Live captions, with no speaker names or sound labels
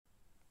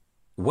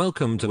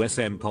Welcome to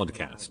SM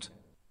Podcast.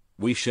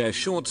 We share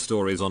short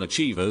stories on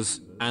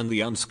achievers and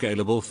the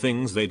unscalable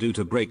things they do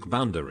to break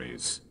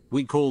boundaries.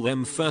 We call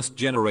them first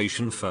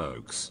generation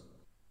folks.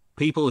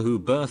 People who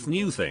birth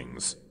new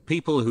things,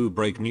 people who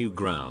break new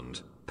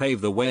ground,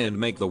 pave the way and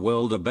make the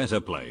world a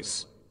better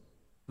place.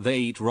 They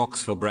eat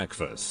rocks for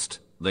breakfast.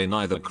 They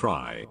neither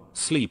cry,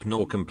 sleep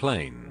nor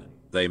complain.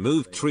 They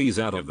move trees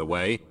out of the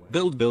way,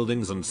 build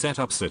buildings and set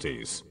up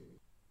cities.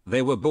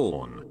 They were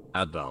born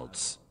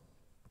adults.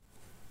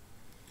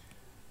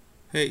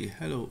 Hey,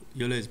 hello,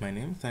 Yola is my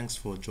name. Thanks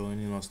for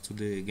joining us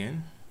today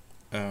again.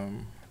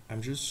 I'm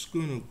just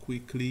going to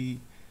quickly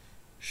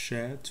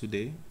share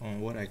today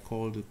on what I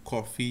call the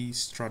coffee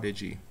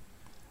strategy.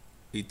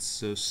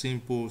 It's a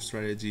simple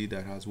strategy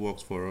that has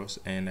worked for us,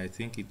 and I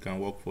think it can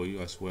work for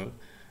you as well,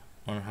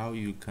 on how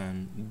you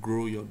can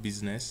grow your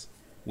business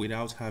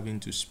without having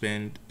to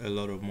spend a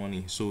lot of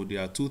money. So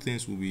there are two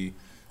things we'll be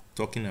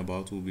talking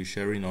about, we'll be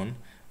sharing on,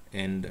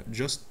 and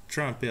just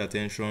try and pay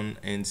attention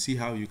and see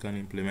how you can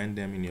implement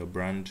them in your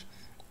brand.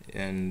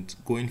 And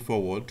going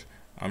forward,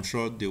 I'm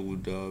sure there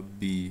would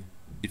be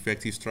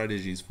effective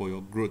strategies for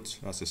your growth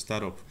as a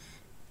startup.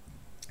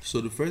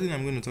 So the first thing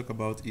I'm going to talk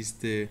about is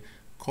the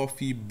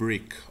coffee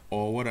break,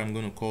 or what I'm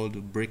going to call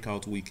the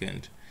breakout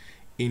weekend.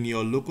 In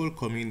your local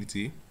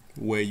community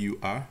where you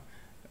are,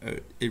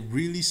 a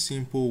really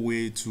simple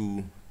way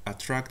to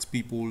attract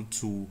people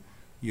to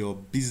your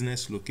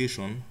business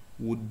location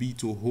would be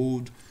to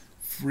hold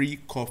free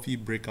coffee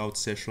breakout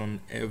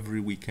session every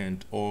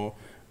weekend, or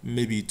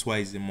maybe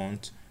twice a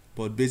month,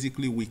 but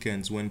basically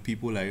weekends, when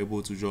people are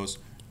able to just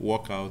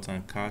walk out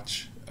and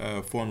catch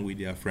fun with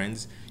their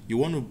friends. You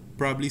want to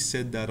probably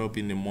set that up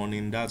in the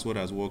morning. That's what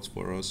has worked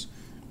for us,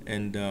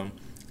 and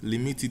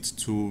limit it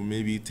to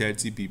maybe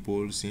 30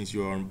 people since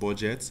you're on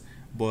budget.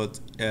 But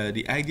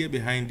the idea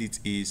behind it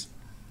is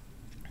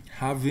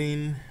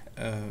having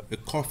a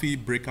coffee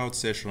breakout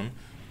session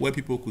where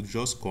people could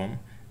just come,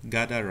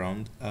 gather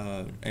around,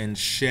 and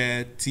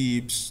share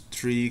tips,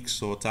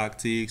 tricks, or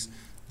tactics.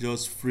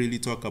 Just freely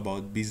talk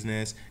about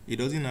business. It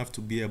doesn't have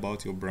to be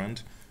about your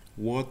brand.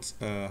 What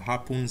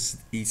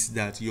happens is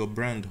that your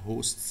brand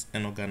hosts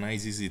and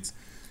organizes it.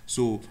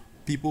 So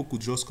people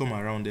could just come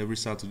around every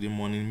Saturday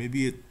morning,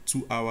 maybe a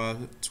two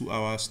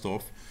hour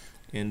stuff,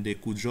 and they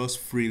could just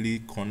freely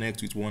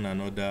connect with one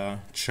another,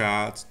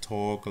 chat,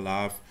 talk,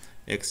 laugh,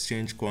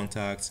 exchange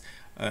contacts.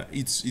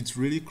 It's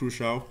really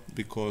crucial,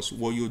 because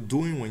what you're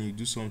doing when you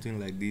do something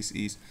like this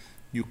is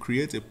you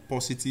create a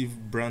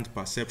positive brand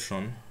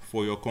perception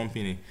for your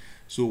company.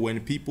 So when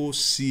people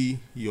see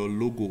your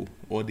logo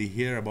or they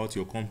hear about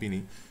your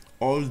company,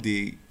 all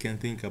they can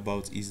think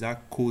about is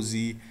that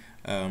cozy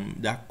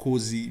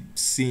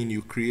scene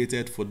you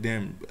created for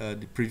them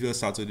the previous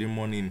Saturday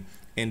morning,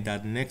 and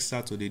that next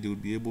Saturday they will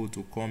be able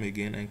to come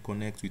again and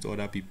connect with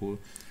other people.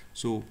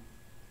 So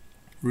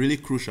really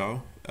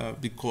crucial,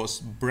 because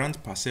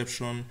brand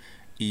perception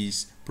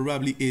is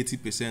probably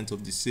 80%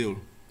 of the sale.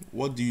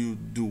 What do you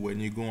do when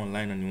you go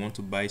online and you want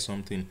to buy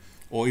something,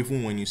 or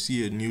even when you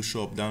see a new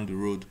shop down the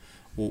road?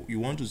 Or you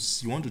want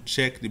to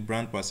check the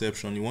brand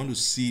perception. You want to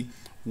see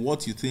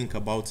what you think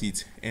about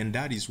it, and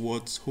that is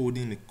what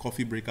holding a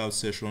coffee breakout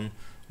session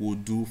will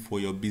do for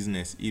your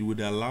business. It would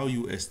allow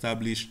you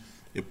establish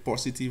a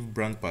positive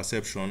brand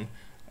perception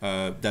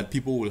that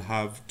people will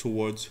have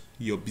towards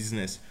your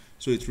business.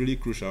 So it's really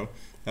crucial.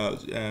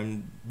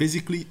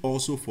 Basically,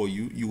 also for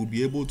you, you will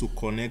be able to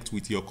connect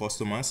with your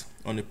customers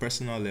on a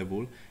personal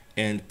level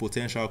and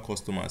potential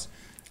customers.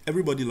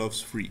 Everybody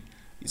loves free.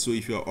 So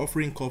if you're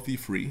offering coffee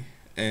free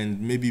and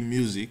maybe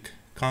music,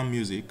 calm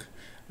music,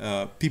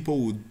 people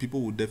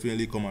would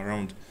definitely come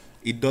around.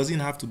 It doesn't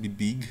have to be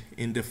big.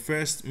 In the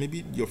first,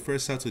 maybe your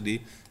first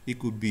Saturday, it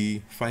could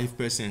be 5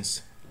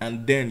 persons,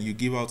 and then you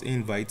give out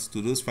invites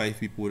to those 5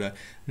 people that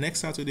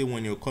next Saturday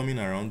when you're coming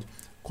around,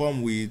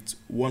 come with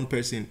 1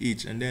 person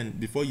each, and then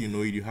before you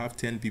know it, you have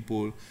 10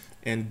 people.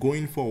 And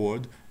going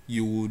forward,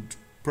 you would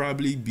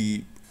probably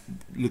be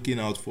looking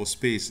out for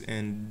space,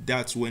 and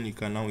that's when you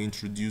can now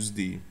introduce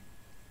the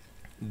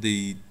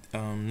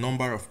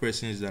number of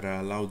persons that are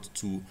allowed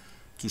to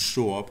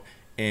show up.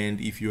 And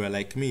if you are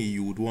like me,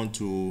 you would want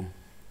to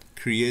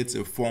create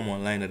a form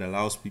online that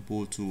allows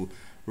people to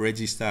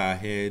register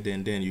ahead,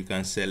 and then you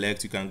can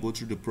go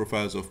through the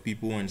profiles of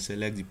people and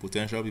select the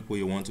potential people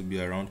you want to be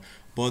around.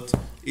 But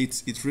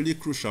it's really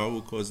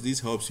crucial, because this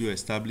helps you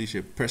establish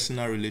a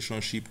personal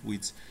relationship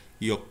with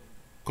your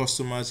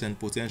customers and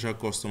potential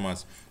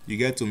customers. You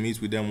get to meet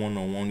with them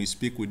one-on-one, you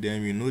speak with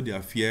them, you know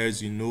their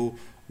fears, you know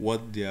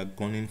what they are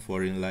gunning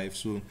for in life.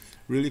 So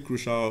really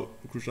crucial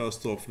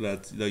stuff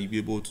that you'll be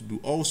able to do.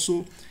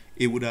 Also,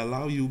 it would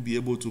allow you be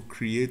able to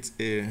create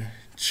a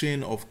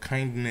chain of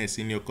kindness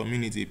in your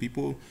community.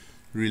 People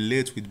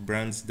relate with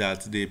brands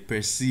that they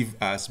perceive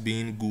as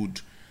being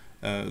good.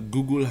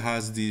 Google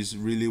has this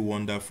really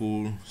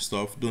wonderful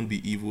stuff, don't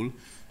be evil.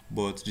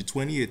 But the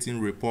 2018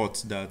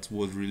 report that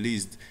was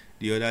released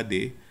the other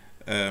day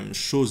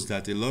shows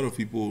that a lot of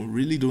people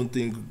really don't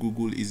think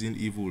Google isn't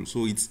evil.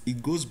 So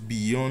it goes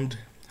beyond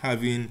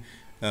having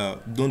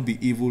don't be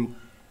evil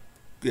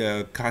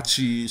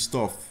catchy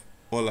stuff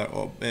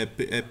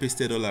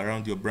pasted all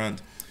around your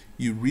brand.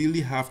 You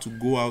really have to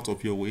go out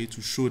of your way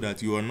to show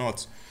that you are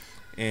not.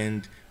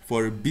 And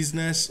for a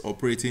business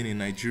operating in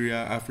Nigeria,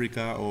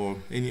 Africa, or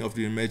any of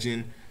the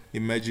emerging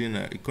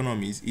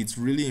economies, it's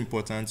really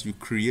important you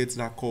create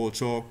that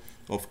culture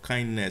of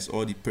kindness,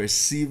 or the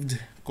perceived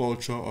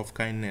culture of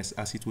kindness,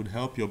 as it would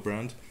help your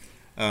brand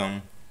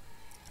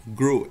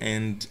grow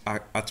and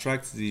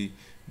attract the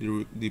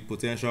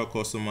potential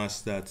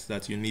customers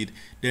that you need.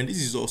 Then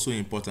this is also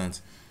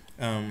important.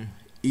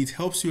 It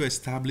helps you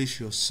establish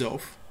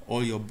yourself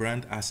or your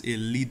brand as a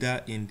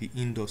leader in the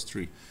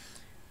industry,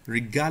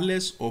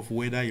 regardless of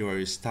whether you're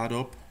a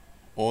startup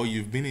or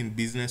you've been in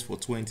business for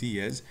 20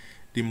 years.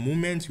 The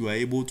moment you are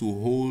able to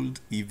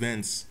hold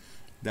events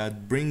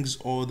that brings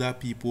other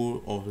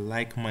people of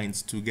like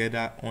minds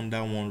together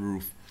under one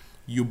roof,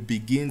 you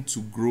begin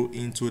to grow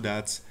into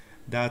that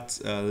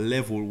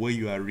level where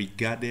you are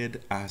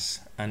regarded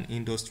as an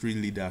industry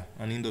leader,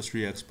 an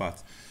industry expert.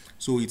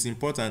 So it's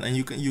important, and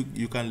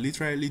you can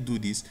literally do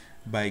this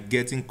by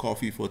getting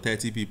coffee for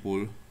 30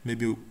 people,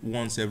 maybe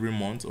once every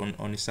month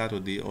on a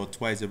Saturday, or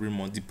twice every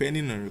month,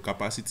 depending on your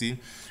capacity,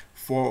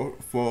 for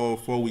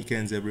 4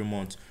 weekends every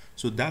month.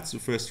 So that's the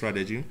first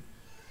strategy.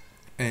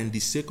 And the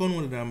second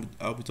one that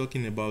I'll be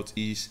talking about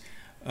is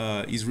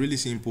really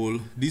simple.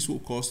 This will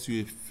cost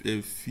you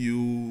a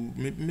few,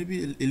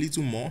 maybe a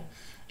little more,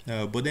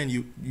 but then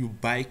you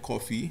buy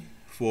coffee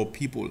for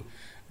people.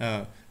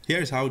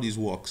 Here's how this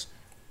works.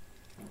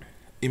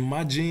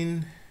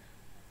 Imagine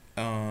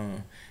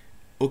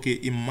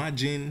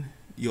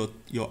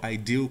your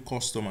ideal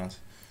customers.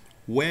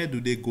 Where do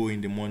they go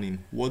in the morning?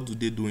 What do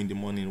they do in the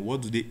morning?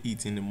 What do they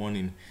eat in the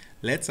morning?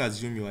 Let's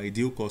assume your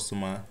ideal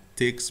customer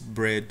takes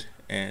bread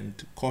and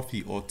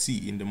coffee or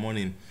tea in the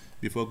morning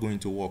before going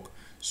to work.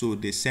 So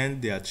they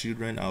send their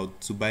children out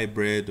to buy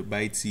bread,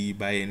 buy tea,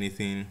 buy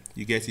anything.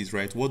 You get it,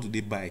 right? What do they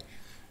buy?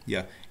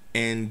 Yeah.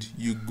 And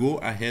you go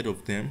ahead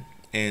of them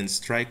and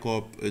strike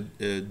up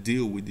a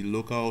deal with the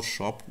local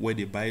shop where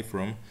they buy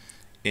from.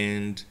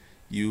 And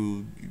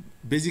you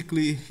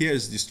basically,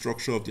 here's the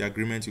structure of the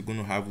agreement you're going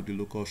to have with the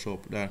local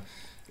shop. That,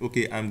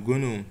 okay, I'm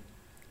going to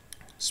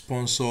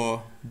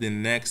sponsor the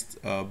next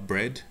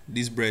bread.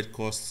 This bread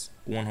costs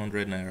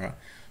 100 naira,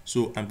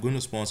 so I'm going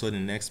to sponsor the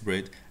next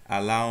bread.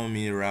 Allow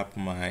me wrap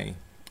my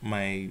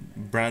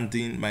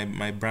branding,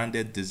 my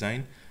branded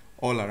design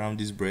all around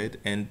this bread,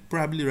 and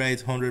probably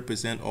write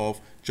 100% off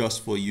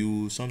just for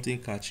you, something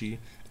catchy,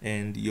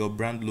 and your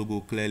brand logo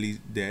clearly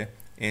there.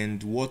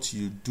 And what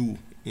you do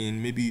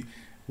in maybe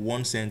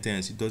one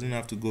sentence, it doesn't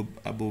have to go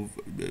above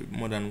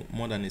more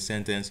than a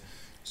sentence.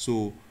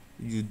 So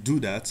you do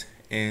that,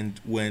 and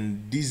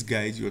when these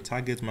guys, your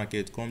target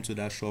market, come to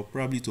that shop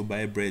probably to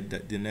buy bread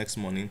the next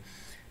morning,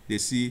 they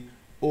see,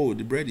 oh,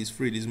 the bread is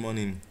free this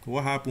morning.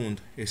 What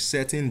happened? A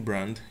certain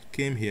brand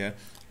came here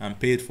and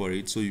paid for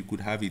it, so you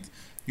could have it.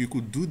 You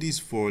could do this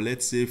for,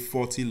 let's say,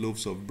 40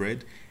 loaves of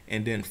bread,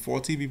 and then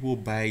 40 people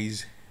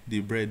buys the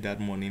bread that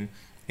morning,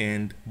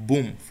 and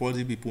boom,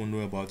 40 people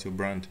know about your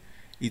brand.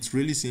 It's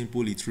really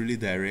simple, it's really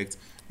direct,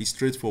 it's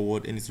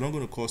straightforward, and it's not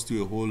going to cost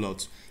you a whole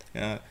lot.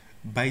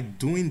 By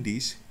doing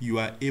this, you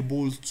are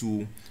able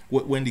to,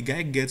 when the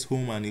guy gets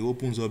home and he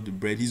opens up the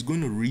bread, he's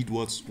going to read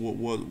what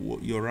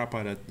your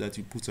wrapper that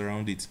you put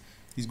around it.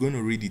 He's going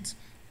to read it.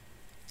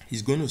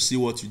 He's going to see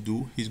what you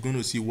do. He's going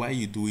to see why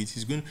you do it.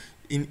 He's going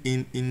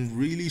in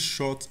really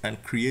short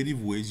and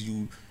creative ways.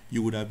 You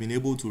would have been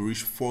able to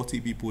reach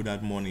 40 people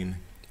that morning,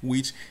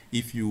 which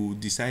if you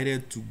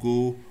decided to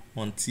go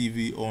on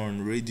TV or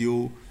on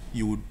radio,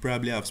 you would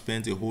probably have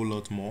spent a whole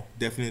lot more.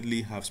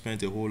 Definitely have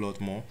spent a whole lot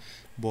more.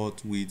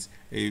 But with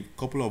a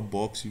couple of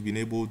bucks, you've been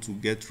able to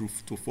get through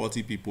to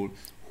 40 people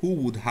who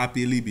would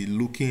happily be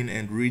looking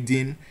and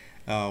reading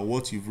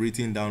what you've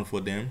written down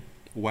for them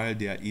while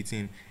they are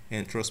eating.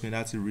 And trust me,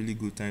 that's a really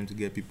good time to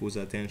get people's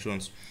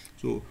attentions.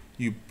 So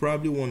you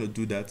probably want to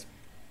do that.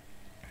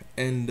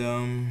 And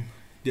I'm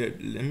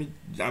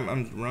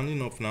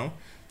rounding off now.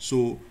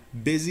 So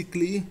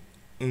basically,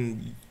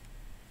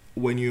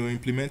 when you're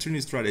implementing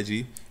a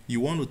strategy, you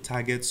want to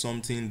target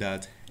something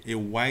that a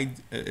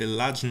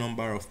large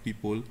number of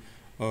people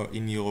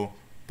in your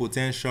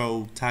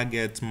potential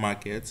target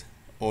market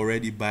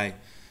already buy.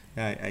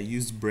 I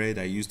used bread,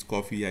 I used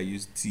coffee, I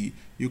used tea.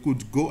 You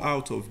could go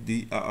out of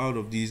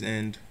these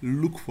and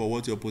look for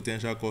what your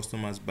potential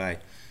customers buy,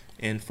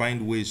 and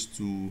find ways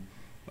to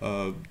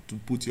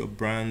put your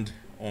brand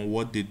on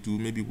what they do,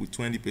 maybe with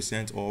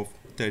 20% off,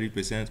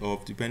 30%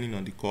 off, depending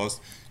on the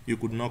cost. You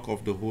could knock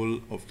off the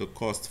whole of the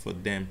cost for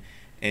them,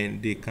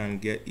 and they can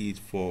get it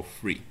for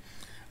free.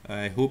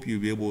 I hope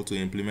you'll be able to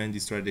implement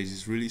these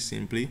strategies really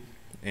simply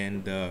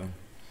and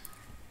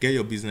get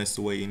your business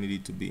to where you need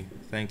it to be.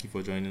 Thank you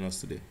for joining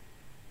us today.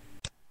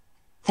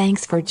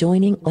 Thanks for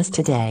joining us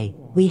today.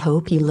 We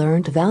hope you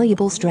learned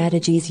valuable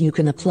strategies you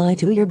can apply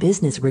to your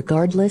business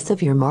regardless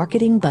of your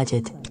marketing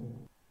budget.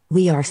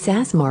 We are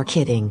SaaS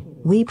Marketing.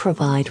 We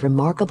provide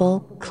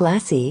remarkable,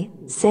 classy,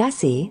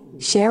 sassy,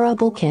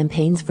 shareable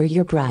campaigns for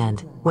your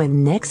brand.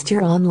 When next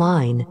you're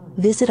online,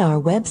 visit our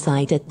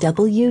website at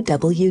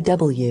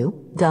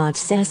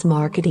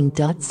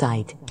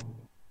www.sassmarketing.site.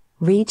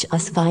 Reach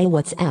us via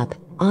WhatsApp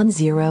on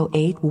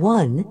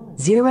 081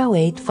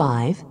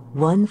 085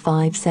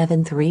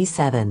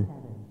 15737.